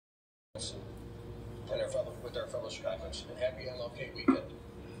and with our fellow Chicagoans. And happy MLK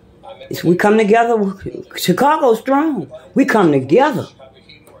weekend. We come together. Chicago's strong. We come together.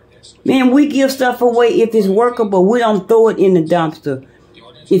 Man, we give stuff away if it's workable. We don't throw it in the dumpster.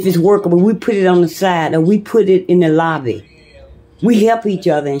 If it's workable, we put it on the side or we put it in the lobby. We help each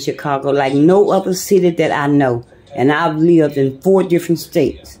other in Chicago like no other city that I know. And I've lived in 4 different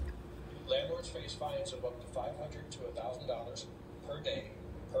states. Landlords face fines of up to $500 to $1,000 per day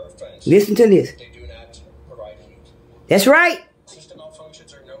per offense. Listen to this. They do not provide heat. That's right. System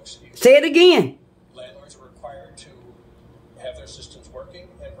malfunctions are no excuse. Say it again. Landlords are required to have their systems working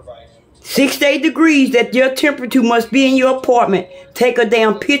and provide heat. 6 to 8 degrees that your temperature must be in your apartment. Take a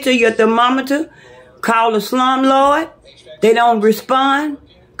damn picture of your thermometer. Call the slumlord. They don't respond.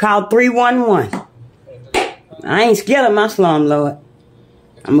 Call 311. I ain't scared of my slumlord.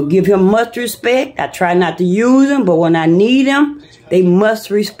 I'm going to give him much respect. I try not to use them, but when I need them, they must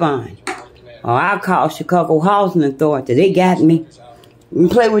respond. Or I'll call Chicago Housing Authority. They got me. You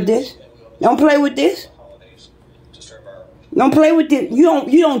play with this? Don't play with this. Don't play with this.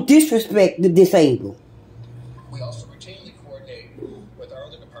 You don't disrespect the disabled.